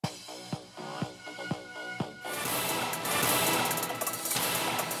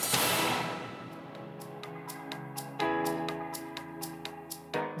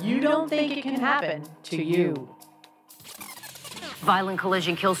don't think it can happen to you. Violent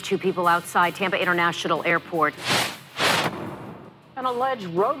collision kills 2 people outside Tampa International Airport. An alleged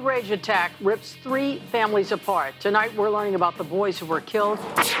road rage attack rips 3 families apart. Tonight, we're learning about the boys who were killed.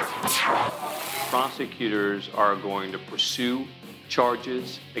 Prosecutors are going to pursue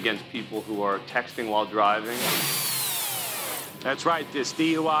charges against people who are texting while driving. That's right. This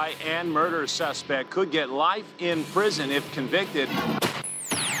DUI and murder suspect could get life in prison if convicted.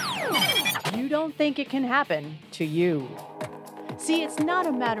 You don't think it can happen to you. See, it's not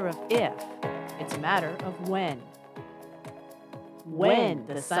a matter of if, it's a matter of when. When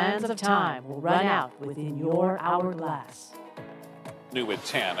the sands of time will run out within your hourglass. New at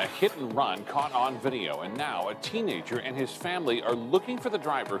 10, a hit and run caught on video, and now a teenager and his family are looking for the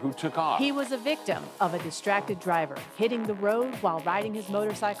driver who took off. He was a victim of a distracted driver hitting the road while riding his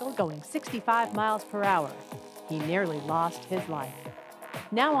motorcycle going 65 miles per hour. He nearly lost his life.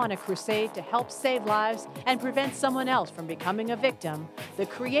 Now on a crusade to help save lives and prevent someone else from becoming a victim, the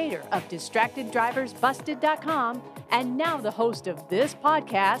creator of DistractedDriversBusted.com and now the host of this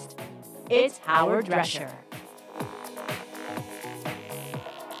podcast, it's Howard Drescher.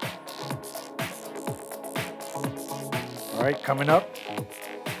 All right, coming up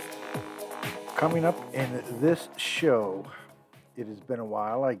in this show, it has been a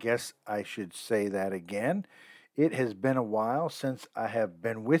while. I guess I should say that again. It has been a while since I have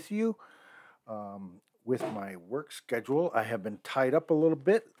been with you. With my work schedule, I have been tied up a little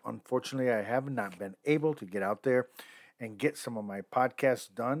bit. Unfortunately, I have not been able to get out there and get some of my podcasts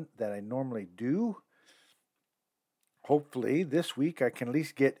done that I normally do. Hopefully, this week I can at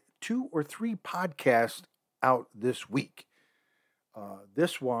least get 2 or 3 podcasts out this week.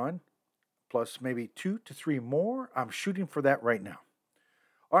 This one, plus maybe 2 to 3 more, I'm shooting for that right now.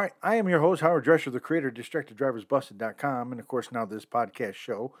 All right, I am your host, Howard Drescher, the creator of DistractedDriversBusted.com, and of course now this podcast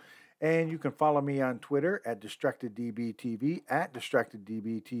show. And you can follow me on Twitter at DistractedDBTV, at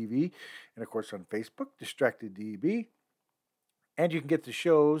DistractedDBTV, and of course on Facebook, DistractedDB. And you can get the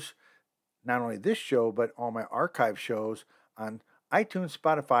shows, not only this show, but all my archive shows on iTunes,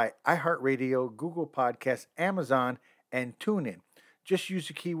 Spotify, iHeartRadio, Google Podcasts, Amazon, and TuneIn. Just use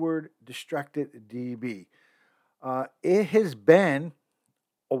the keyword DistractedDB. It has been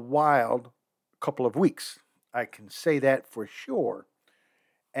a wild couple of weeks. I can say that for sure.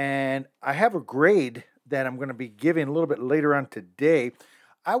 And I have a grade that I'm going to be giving a little bit later on today.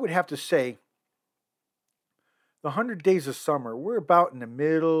 I would have to say the 100 Days of Summer, we're about in the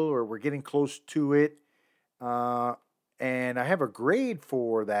middle or we're getting close to it. And I have a grade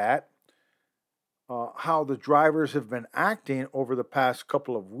for that. How the drivers have been acting over the past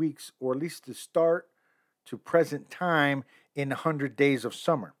couple of weeks, or at least the start to present time in 100 Days of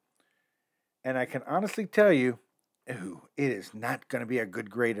Summer. And I can honestly tell you, it is not going to be a good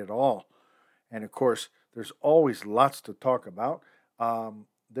grade at all. And of course, there's always lots to talk about.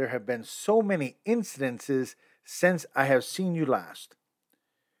 There have been so many incidences since I have seen you last.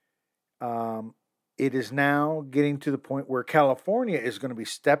 It is now getting to the point where California is going to be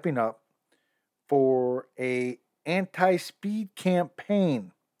stepping up for a anti-speed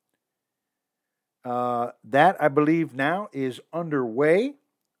campaign. That, I believe, now is underway.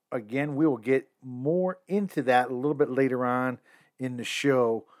 Again, we will get more into that a little bit later on in the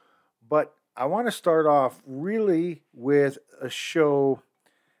show. But I want to start off really with a show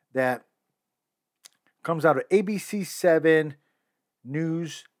that comes out of ABC 7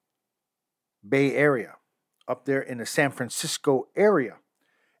 News Bay Area, up there in the San Francisco area.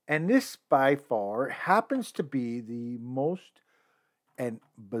 And this, by far, happens to be the most and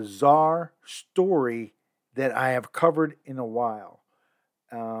bizarre story that I have covered in a while.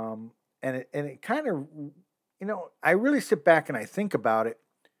 And it kind of, I really sit back and I think about it.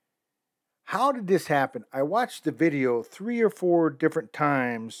 How did this happen? I watched the video 3 or 4 different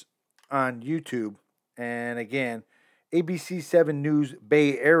times on YouTube. And again, ABC 7 News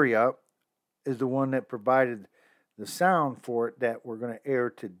Bay Area is the one that provided the sound for it that we're going to air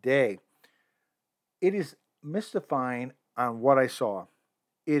today. It is mystifying on what I saw.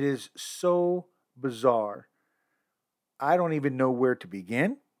 It is so bizarre. I don't even know where to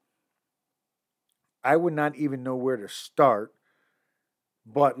begin. I would not even know where to start.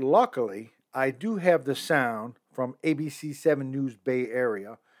 But luckily, I do have the sound from ABC 7 News Bay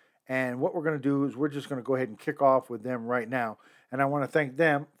Area. And what we're going to do is we're just going to go ahead and kick off with them right now. And I want to thank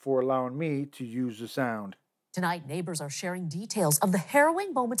them for allowing me to use the sound. Tonight, neighbors are sharing details of the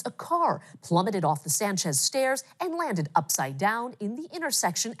harrowing moment a car plummeted off the Sanchez stairs and landed upside down in the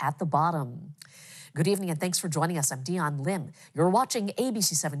intersection at the bottom. Good evening and thanks for joining us. I'm Dion Lim. You're watching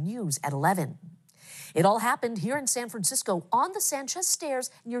ABC 7 News at 11. It all happened here in San Francisco on the Sanchez Stairs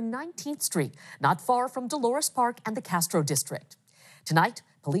near 19th Street, not far from Dolores Park and the Castro District. Tonight,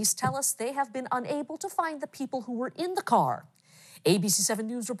 police tell us they have been unable to find the people who were in the car. ABC 7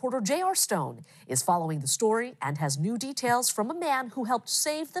 News reporter J.R. Stone is following the story and has new details from a man who helped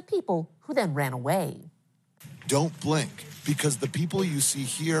save the people who then ran away. Don't blink, because the people you see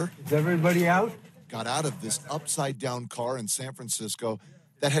here... Is everybody out? ...got out of this upside-down car in San Francisco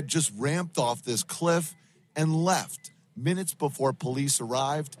that had just ramped off this cliff and left minutes before police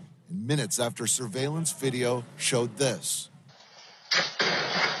arrived and minutes after surveillance video showed this.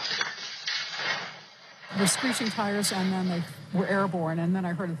 The screeching tires, and then they were airborne, and then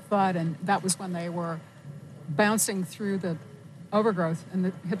I heard a thud, and that was when they were bouncing through the overgrowth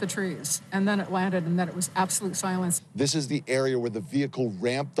and hit the trees. And then it landed, and then it was absolute silence. This is the area where the vehicle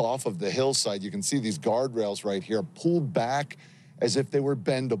ramped off of the hillside. You can see these guardrails right here pulled back as if they were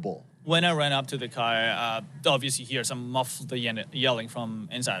bendable. When I ran up to the car, obviously hear some muffled yelling from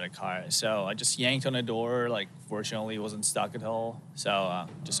inside the car. So I just yanked on the door. Fortunately, it wasn't stuck at all. So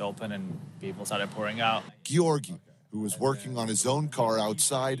just opened and people started pouring out. Georgi, who was working on his own car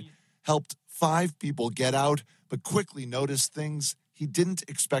outside, helped 5 people get out, but quickly noticed things he didn't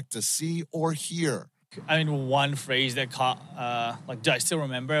expect to see or hear. I mean, one phrase that I still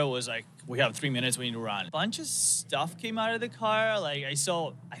remember was we have 3 minutes, we need to run. A bunch of stuff came out of the car. I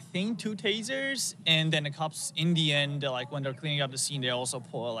saw, I think, 2 tasers, and then the cops in the end, when they're cleaning up the scene, they also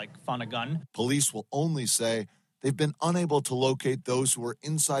found a gun. Police will only say they've been unable to locate those who were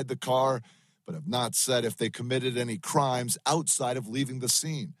inside the car, but have not said if they committed any crimes outside of leaving the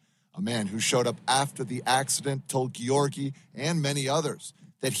scene. A man who showed up after the accident told Georgi and many others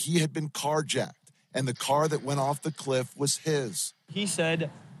that he had been carjacked, and the car that went off the cliff was his. He said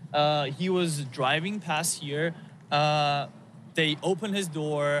he was driving past here. They opened his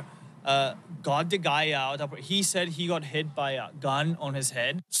door, got the guy out. He said he got hit by a gun on his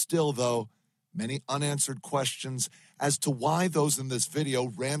head. Still, though, many unanswered questions as to why those in this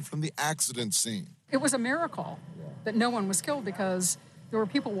video ran from the accident scene. It was a miracle that no one was killed, because there were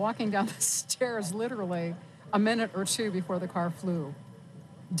people walking down the stairs literally a minute or 2 before the car flew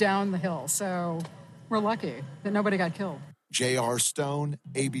down the hill. So we're lucky that nobody got killed. J.R. Stone,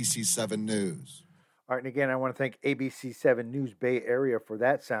 ABC 7 News. All right, and again, I want to thank ABC 7 News Bay Area for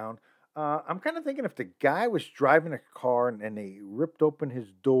that sound. I'm kind of thinking if the guy was driving a car and they ripped open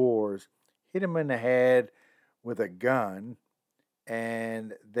his doors, hit him in the head with a gun,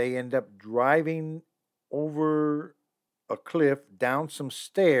 and they end up driving over a cliff, down some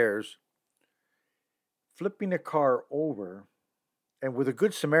stairs, flipping the car over, and with a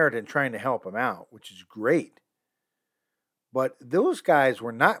good Samaritan trying to help him out, which is great. But those guys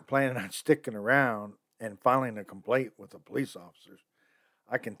were not planning on sticking around and filing a complaint with the police officers.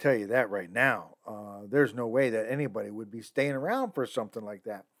 I can tell you that right now. There's no way that anybody would be staying around for something like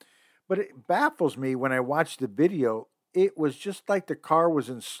that. But it baffles me when I watch the video. It was just like the car was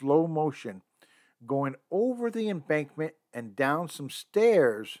in slow motion, going over the embankment and down some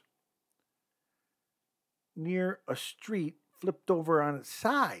stairs near a street, flipped over on its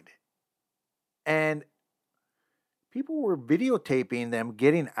side. And people were videotaping them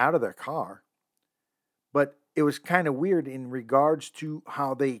getting out of their car. But it was kind of weird in regards to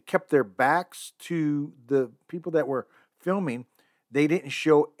how they kept their backs to the people that were filming. They didn't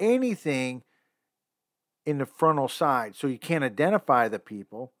show anything in the frontal side, so you can't identify the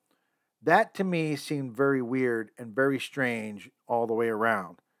people. That to me seemed very weird and very strange all the way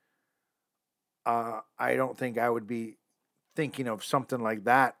around. I don't think I would be thinking of something like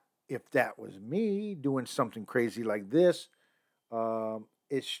that if that was me doing something crazy like this.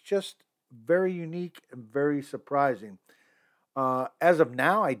 It's just very unique and very surprising. As of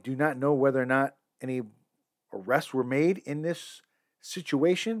now, I do not know whether or not any arrests were made in this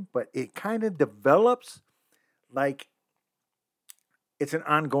situation, but it kind of develops like it's an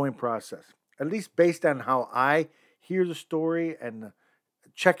ongoing process, at least based on how I hear the story and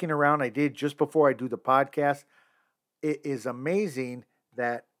checking around I did just before I do the podcast. It is amazing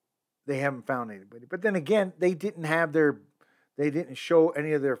that they haven't found anybody. But then again, they didn't show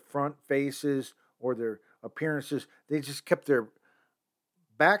any of their front faces or their appearances. They just kept their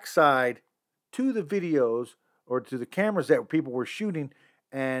backside to the videos or to the cameras that people were shooting,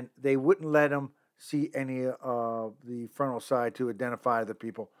 and they wouldn't let them see any of the frontal side to identify the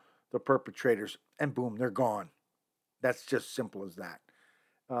people, the perpetrators, and boom, they're gone. That's just simple as that.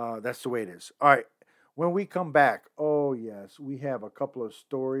 That's the way it is. All right, when we come back, oh yes, we have a couple of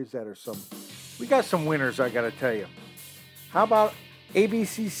stories that are we got some winners, I got to tell you. How about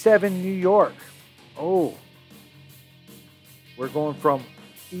ABC 7 New York? Oh, we're going from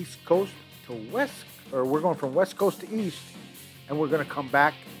East Coast to West or we're going from west coast to east, and we're going to come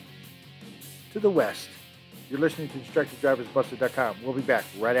back to the west. You're listening to DistractedDriversBusted.com. We'll be back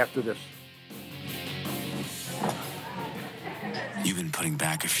right after this. You've been putting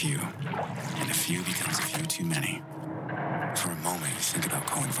back a few, and a few becomes a few too many. For a moment, you think about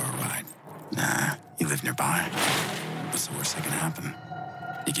going for a ride. Nah, you live nearby. What's the worst that can happen?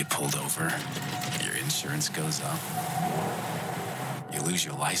 You get pulled over, your insurance goes up, you lose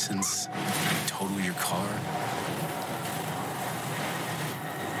your license, you total your car,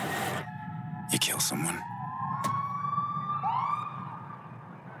 you kill someone.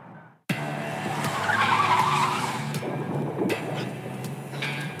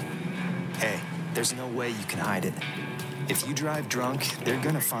 Hey, there's no way you can hide it. If you drive drunk, they're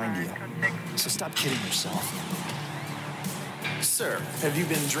gonna find you. So stop kidding yourself. Sir, have you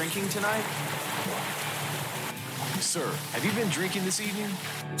been drinking tonight? Sir, have you been drinking this evening?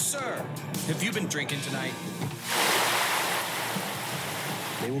 Sir, have you been drinking tonight?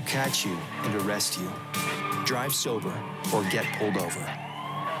 They will catch you and arrest you. Drive sober or get pulled over.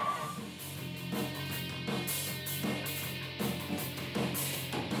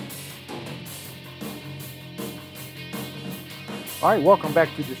 All right, welcome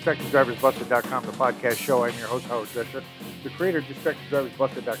back to DistractedDriversBusted.com, the podcast show. I'm your host, Howard Drescher, the creator of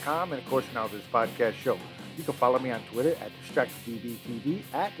DistractedDriversBusted.com, and of course now this podcast show. You can follow me on Twitter at DistractedDBTV,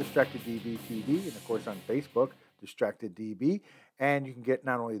 at DistractedDBTV, and of course on Facebook, DistractedDB. And you can get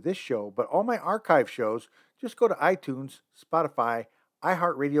not only this show, but all my archive shows. Just go to iTunes, Spotify,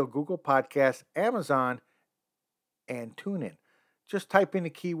 iHeartRadio, Google Podcasts, Amazon, and TuneIn. Just type in the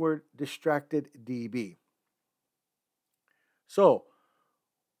keyword DistractedDB. So,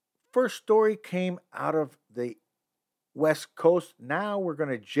 first story came out of the West Coast. Now we're going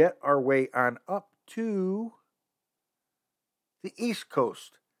to jet our way on up to the East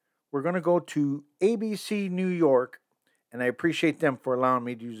Coast. We're going to go to ABC New York, and I appreciate them for allowing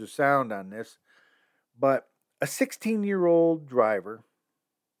me to use the sound on this. But a 16-year-old driver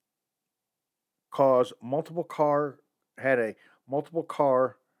had a multiple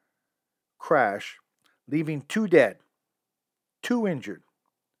car crash, leaving 2 dead. 2 injured.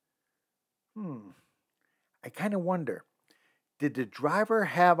 I kind of wonder, did the driver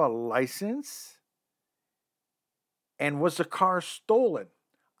have a license? And was the car stolen?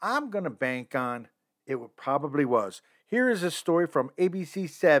 I'm going to bank on it probably was. Here is a story from ABC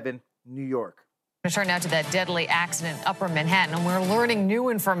 7, New York. To turn now to that deadly accident in Upper Manhattan, and we're learning new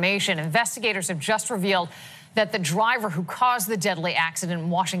information. Investigators have just revealed that the driver who caused the deadly accident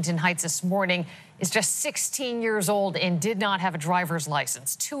in Washington Heights this morning is just 16 years old and did not have a driver's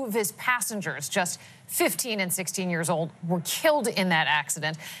license. 2 of his passengers, just 15 and 16 years old, were killed in that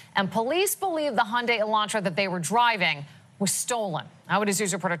accident. And police believe the Hyundai Elantra that they were driving was stolen. Eyewitness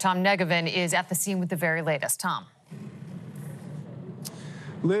News reporter Tom Negevin is at the scene with the very latest. Tom.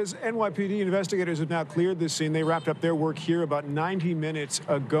 Liz, NYPD investigators have now cleared this scene. They wrapped up their work here about 90 minutes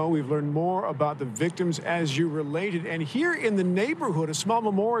ago. We've learned more about the victims as you related. And here in the neighborhood, a small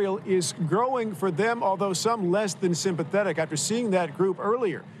memorial is growing for them, although some less than sympathetic after seeing that group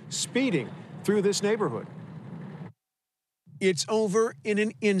earlier speeding through this neighborhood. It's over in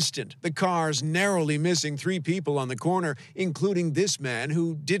an instant. The car's narrowly missing 3 people on the corner, including this man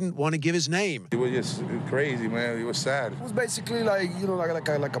who didn't want to give his name. It was just crazy, man. It was sad. It was basically like,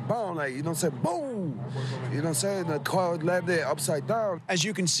 like a bomb, boom. The car left there upside down. As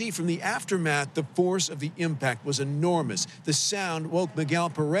you can see from the aftermath, the force of the impact was enormous. The sound woke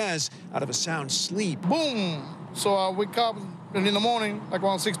Miguel Perez out of a sound sleep. Boom! So I wake up in the morning, like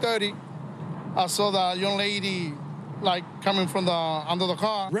around 6:30. I saw the young lady coming from under the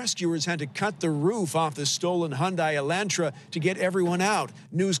car. Rescuers had to cut the roof off the stolen Hyundai Elantra to get everyone out.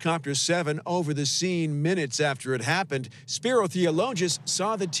 Newscopter 7 over the scene minutes after it happened. Spiro Theologus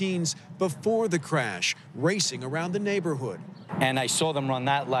saw the teens before the crash, racing around the neighborhood. And I saw them run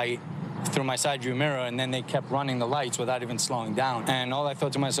that light through my side view mirror, and then they kept running the lights without even slowing down. And all I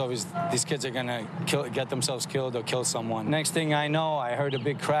thought to myself is, these kids are gonna get themselves killed or kill someone. Next thing I know, I heard a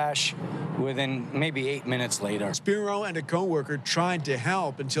big crash within maybe 8 minutes later. Spiro and a coworker tried to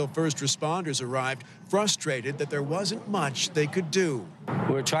help until first responders arrived, frustrated that there wasn't much they could do.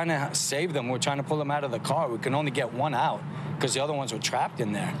 We were trying to save them. We were trying to pull them out of the car. We could only get one out because the other ones were trapped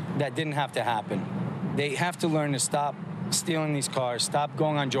in there. That didn't have to happen. They have to learn to stop stealing these cars, stop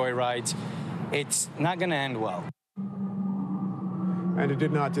going on joyrides. It's not going to end well. And it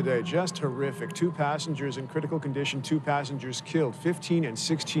did not today. Just horrific. 2 passengers in critical condition, 2 passengers killed, 15 and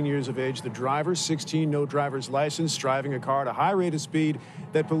 16 years of age. The driver, 16, no driver's license, driving a car at a high rate of speed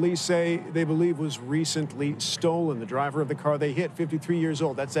that police say they believe was recently stolen. The driver of the car they hit, 53 years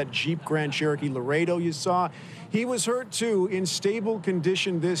old. That's that Jeep Grand Cherokee Laredo you saw. He was hurt, too, in stable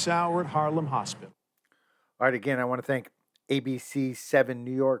condition this hour at Harlem Hospital. All right, again, I want to thank ABC 7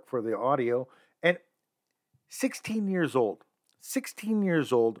 New York for the audio. And 16 years old. 16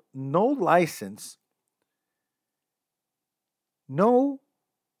 years old, no license, no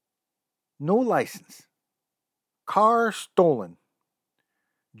license, car stolen,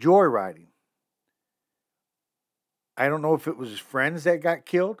 joyriding. I don't know if it was his friends that got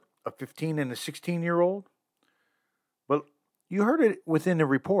killed, a 15 and a 16-year-old, but you heard it within the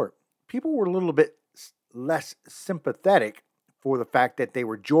report. People were a little bit less sympathetic for the fact that they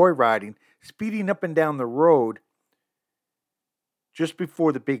were joyriding, speeding up and down the road just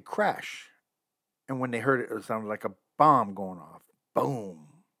before the big crash. And when they heard it, it sounded like a bomb going off. Boom.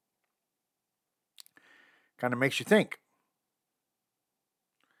 Kind of makes you think.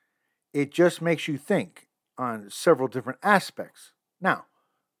 It just makes you think on several different aspects. Now,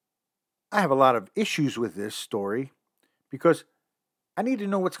 I have a lot of issues with this story because I need to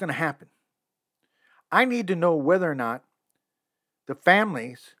know what's going to happen. I need to know whether or not the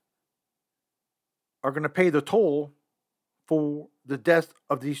families are going to pay the toll for the death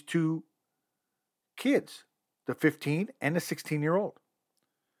of these 2 kids, the 15 and the 16-year-old.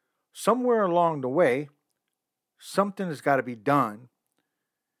 Somewhere along the way, something has got to be done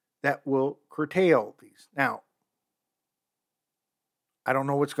that will curtail these. Now, I don't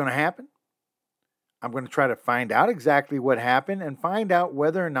know what's going to happen. I'm going to try to find out exactly what happened and find out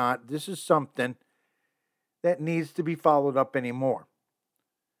whether or not this is something that needs to be followed up anymore.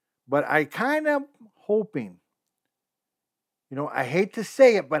 But I kind of hoping, I hate to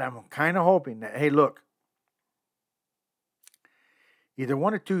say it, but I'm kind of hoping that, hey, look, either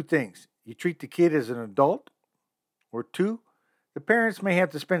one or 2 things. You treat the kid as an adult, or 2, the parents may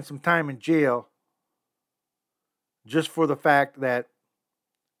have to spend some time in jail just for the fact that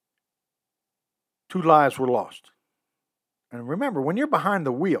 2 lives were lost. And remember, when you're behind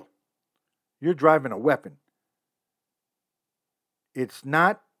the wheel, you're driving a weapon. It's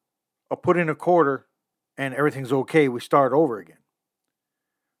not a put in a quarter and everything's okay, we start over again.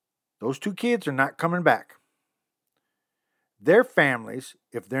 Those 2 kids are not coming back. Their families,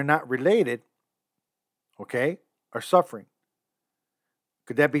 if they're not related, are suffering.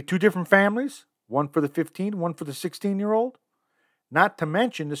 Could that be 2 different families? One for the 15, one for the 16-year-old? Not to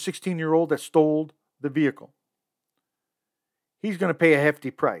mention the 16-year-old that stole the vehicle. He's going to pay a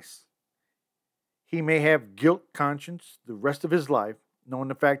hefty price. He may have guilt conscience the rest of his life, knowing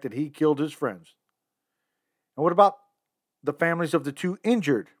the fact that he killed his friends. And what about the families of the 2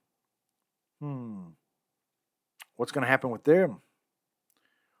 injured? What's going to happen with them?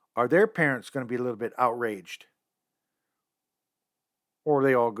 Are their parents going to be a little bit outraged? Or are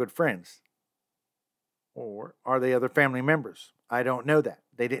they all good friends? Or are they other family members? I don't know that.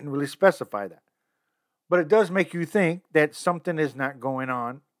 They didn't really specify that. But it does make you think that something is not going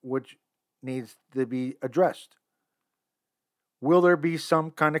on which needs to be addressed. Will there be some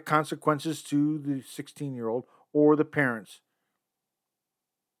kind of consequences to the 16-year-old or the parents?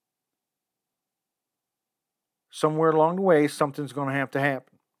 Somewhere along the way, something's going to have to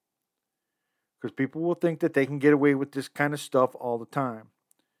happen. Because people will think that they can get away with this kind of stuff all the time.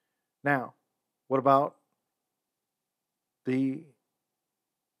 Now, what about the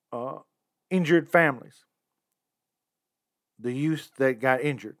injured families? The youth that got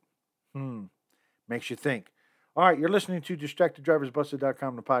injured? Makes you think. All right, you're listening to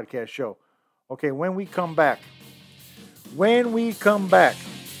DistractedDriversBusted.com, the podcast show. Okay, when we come back,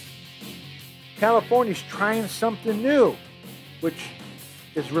 California's trying something new, which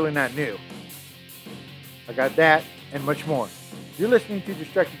is really not new. I got that and much more. You're listening to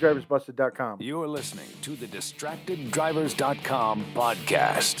DistractedDriversBusted.com. You're listening to the DistractedDrivers.com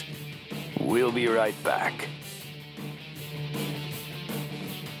podcast. We'll be right back.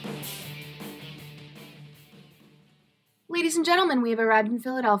 Ladies and gentlemen, we have arrived in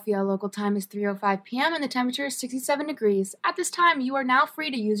Philadelphia. Local time is 3:05 p.m. and the temperature is 67 degrees. At this time, you are now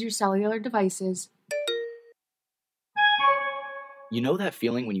free to use your cellular devices. You know that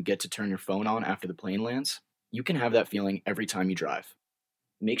feeling when you get to turn your phone on after the plane lands? You can have that feeling every time you drive.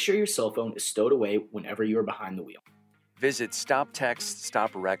 Make sure your cell phone is stowed away whenever you are behind the wheel. Visit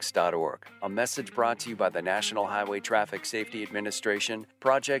StopTextStopWrecks.org, a message brought to you by the National Highway Traffic Safety Administration,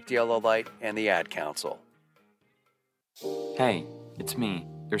 Project Yellow Light, and the Ad Council. Hey, it's me,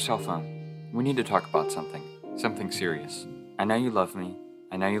 your cell phone. We need to talk about something serious. I know you love me.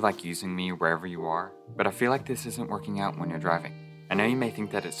 I know you like using me wherever you are, but I feel like this isn't working out when you're driving. I know you may think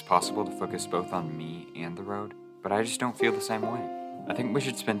that it's possible to focus both on me and the road, but I just don't feel the same way. I think we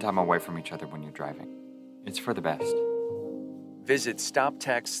should spend time away from each other when you're driving. It's for the best. Visit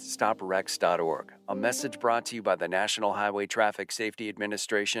StopTextStopWrecks.org. A message brought to you by the National Highway Traffic Safety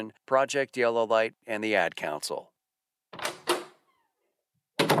Administration, Project Yellow Light, and the Ad Council.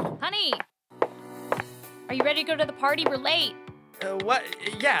 Honey, are you ready to go to the party? We're late. What?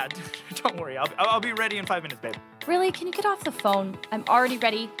 Yeah, don't worry. I'll be ready in 5 minutes, babe. Really? Can you get off the phone? I'm already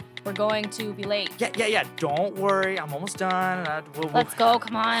ready. We're going to be late. Yeah. Don't worry. I'm almost done. Let's go.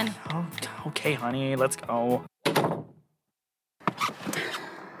 Come on. Oh, okay, honey. Let's go.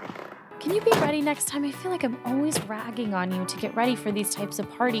 Can you be ready next time? I feel like I'm always ragging on you to get ready for these types of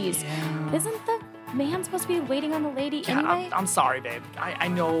parties. Yeah. Isn't the man supposed to be waiting on the lady anyway? I'm sorry, babe. I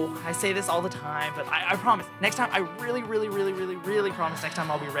know I say this all the time, but I promise. Next time, I really promise next time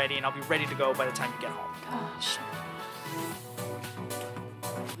I'll be ready, and I'll be ready to go by the time you get home. Gosh.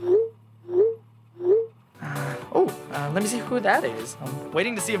 Let me see who that is. I'm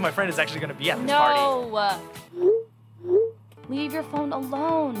waiting to see if my friend is actually going to be at this party. No! Leave your phone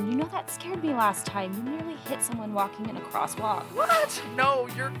alone. You know that scared me last time. You nearly hit someone walking in a crosswalk. What? No,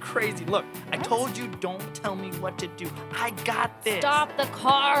 you're crazy. Look, I told you don't tell me what to do. I got this. Stop the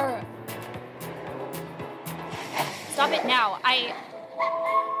car. Stop it now. I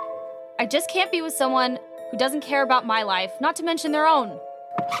just can't be with someone who doesn't care about my life, not to mention their own.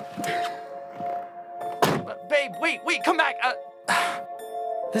 Babe, wait, come back.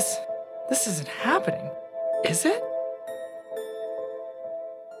 This isn't happening, is it?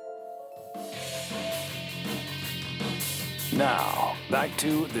 Now, back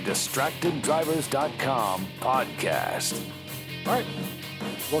to the DistractedDrivers.com podcast. All right.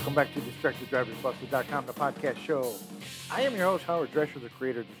 Welcome back to DistractedDriversBusted.com, the podcast show. I am your host, Howard Drescher, the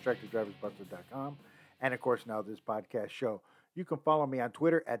creator of DistractedDriversBusted.com, and, of course, now this podcast show. You can follow me on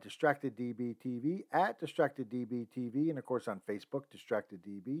Twitter at DistractedDBTV, at DistractedDBTV, and, of course, on Facebook,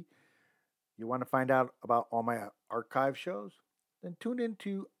 DistractedDB. You want to find out about all my archive shows? Then tune in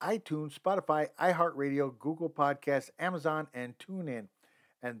to iTunes, Spotify, iHeartRadio, Google Podcasts, Amazon, and TuneIn.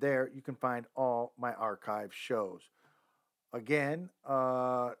 And there you can find all my archive shows. Again,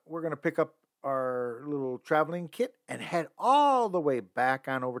 we're going to pick up our little traveling kit and head all the way back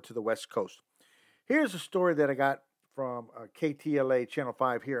on over to the West Coast. Here's a story that I got from KTLA Channel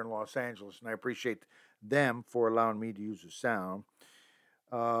 5 here in Los Angeles, and I appreciate them for allowing me to use the sound.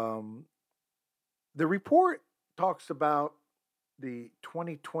 The report talks about the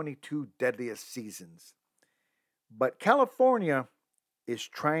 2022 deadliest seasons. But California is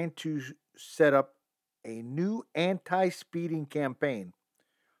trying to set up a new anti-speeding campaign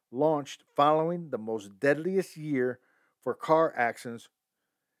launched following the most deadliest year for car accidents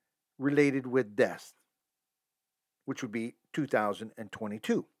related with death, which would be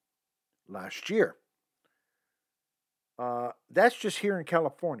 2022, last year. That's just here in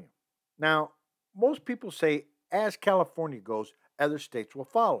California. Now, most people say as California goes, other states will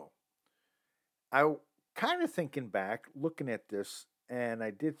follow. I kind of thinking back, looking at this, and I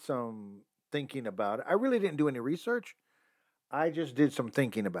did some thinking about it. I really didn't do any research. I just did some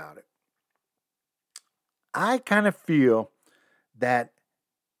thinking about it. I kind of feel that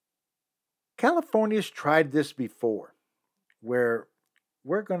California's tried this before, where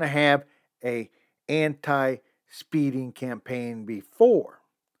we're going to have a anti-speeding campaign before.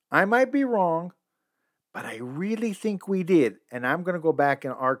 I might be wrong, but I really think we did. And I'm going to go back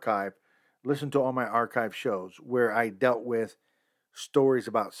and archive, listen to all my archive shows where I dealt with stories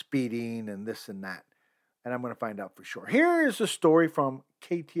about speeding and this and that. And I'm going to find out for sure. Here is a story from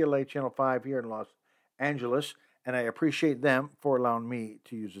KTLA Channel 5 here in Los Angeles. And I appreciate them for allowing me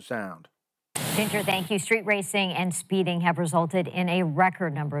to use the sound. Ginger, thank you. Street racing and speeding have resulted in a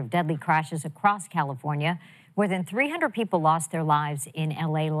record number of deadly crashes across California. More than 300 people lost their lives in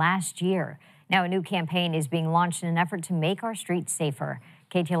LA last year. Now, a new campaign is being launched in an effort to make our streets safer.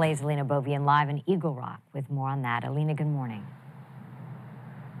 KTLA's Alina Bovian live in Eagle Rock with more on that. Alina, good morning.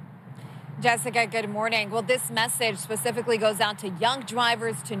 Jessica, good morning. Well, this message specifically goes out to young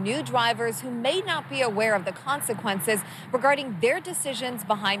drivers, to new drivers who may not be aware of the consequences regarding their decisions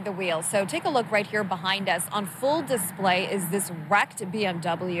behind the wheel. So take a look right here behind us. On full display is this wrecked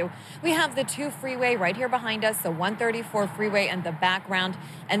BMW. We have the 2 freeway right here behind us, the 134 freeway in the background,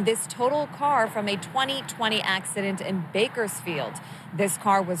 and this total car from a 2020 accident in Bakersfield. This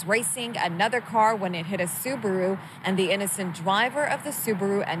car was racing another car when it hit a Subaru, and the innocent driver of the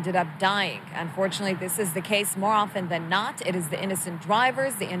Subaru ended up dying. dying. Unfortunately, this is the case more often than not. It is the innocent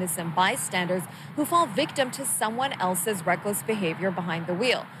drivers, the innocent bystanders who fall victim to someone else's reckless behavior behind the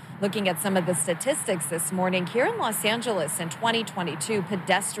wheel. Looking at some of the statistics this morning, here in Los Angeles in 2022,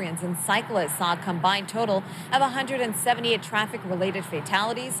 pedestrians and cyclists saw a combined total of 178 traffic-related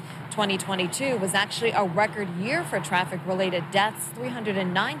fatalities. 2022 was actually a record year for traffic-related deaths.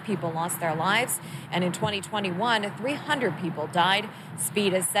 309 people lost their lives, and in 2021, 300 people died.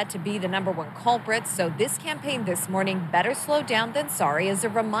 Speed is set to be the #1 culprit, so this campaign this morning, Better Slow Down Than Sorry, is a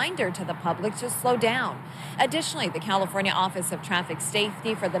reminder to the public to slow down. Additionally, the California Office of Traffic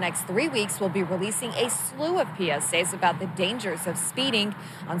Safety for the next 3 weeks will be releasing a slew of PSAs about the dangers of speeding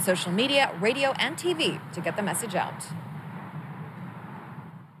on social media, radio, and TV to get the message out.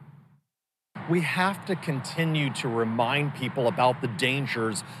 We have to continue to remind people about the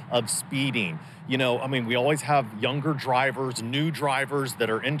dangers of speeding. You know, I mean, we always have younger drivers, new drivers that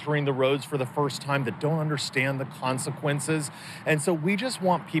are entering the roads for the first time that don't understand the consequences. And so we just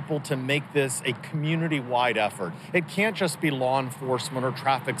want people to make this a community-wide effort. It can't just be law enforcement or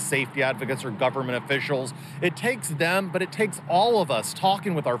traffic safety advocates or government officials. It takes them, but it takes all of us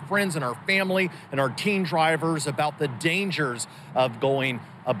talking with our friends and our family and our teen drivers about the dangers of going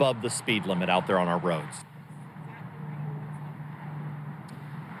above the speed limit out there on our roads.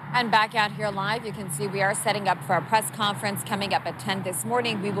 And back out here live, you can see we are setting up for a press conference coming up at 10 this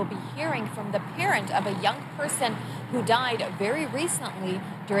morning. We will be hearing from the parent of a young person who died very recently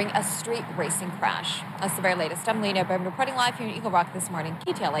during a street racing crash. That's the very latest. I'm Lena Bowman reporting live here in Eagle Rock this morning,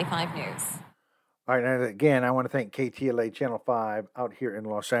 KTLA 5 News. All right, and again, I want to thank KTLA Channel 5 out here in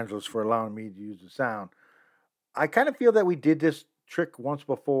Los Angeles for allowing me to use the sound. I kind of feel that we did this trick once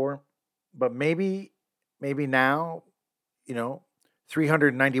before, but maybe now,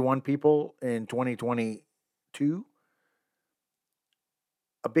 391 people in 2022,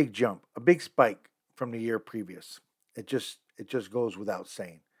 a big jump, a big spike from the year previous. It just goes without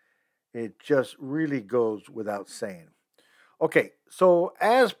saying. It just really goes without saying. Okay, so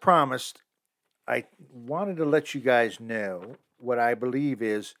as promised, I wanted to let you guys know what I believe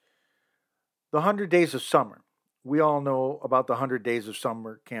is the 100 Days of Summer. We all know about the 100 Days of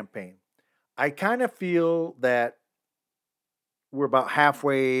Summer campaign. I kind of feel that we're about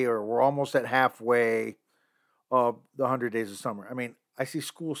halfway, or we're almost at halfway of the 100 Days of Summer. I mean, I see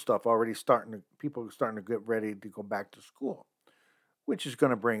school stuff already people are starting to get ready to go back to school, which is going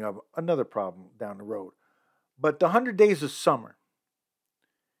to bring up another problem down the road. But the 100 Days of Summer,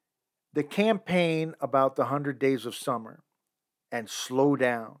 the campaign about the 100 Days of Summer and slow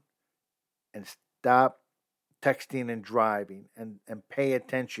down and stop texting and driving and pay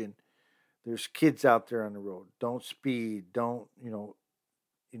attention. There's kids out there on the road. Don't speed. Don't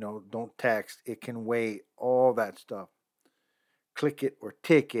don't text. It can wait. All that stuff. Click it or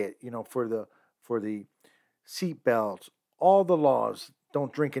ticket. For the seat belts. All the laws.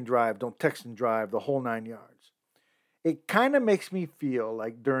 Don't drink and drive. Don't text and drive. The whole 9 yards. It kind of makes me feel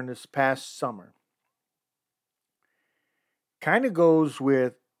like during this past summer, kind of goes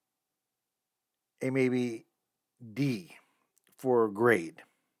with a maybe D for grade.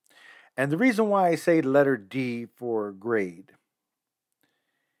 And the reason why I say letter D for grade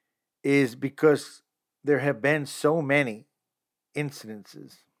is because there have been so many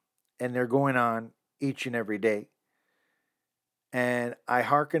incidences and they're going on each and every day. And I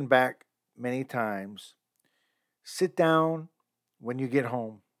hearken back many times. Sit down when you get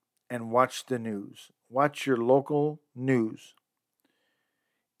home and watch the news. Watch your local news.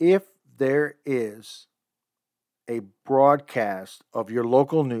 If there is a broadcast of your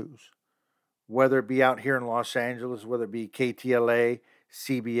local news, whether it be out here in Los Angeles, whether it be KTLA,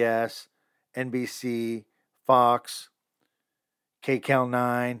 CBS, NBC, Fox, KCAL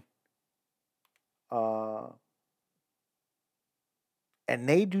 9, and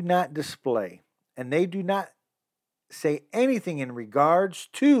they do not display, and they do not say anything in regards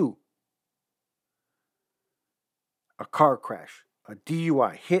to a car crash, a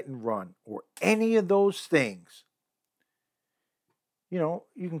DUI, hit and run, or any of those things, you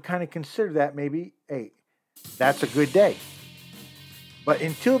can kind of consider that maybe, hey, that's a good day. But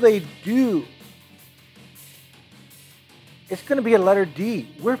until they do, it's going to be a letter D.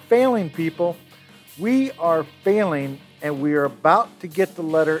 We're failing, people. We are failing, and we are about to get the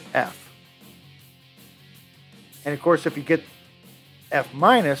letter F. And of course, if you get F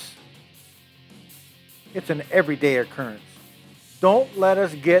minus, it's an everyday occurrence. Don't let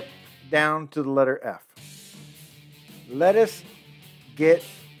us get down to the letter F. Let us get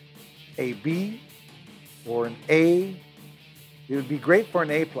a B or an A. It would be great for an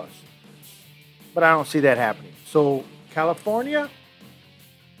A+, but I don't see that happening. So California,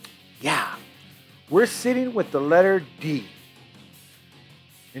 Yeah, we're sitting with the letter D.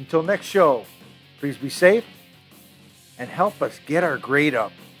 Until next show, please be safe and help us get our grade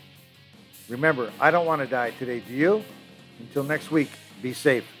up. Remember, I don't want to die today, do you? Until next week, be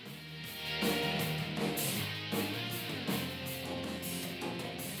safe.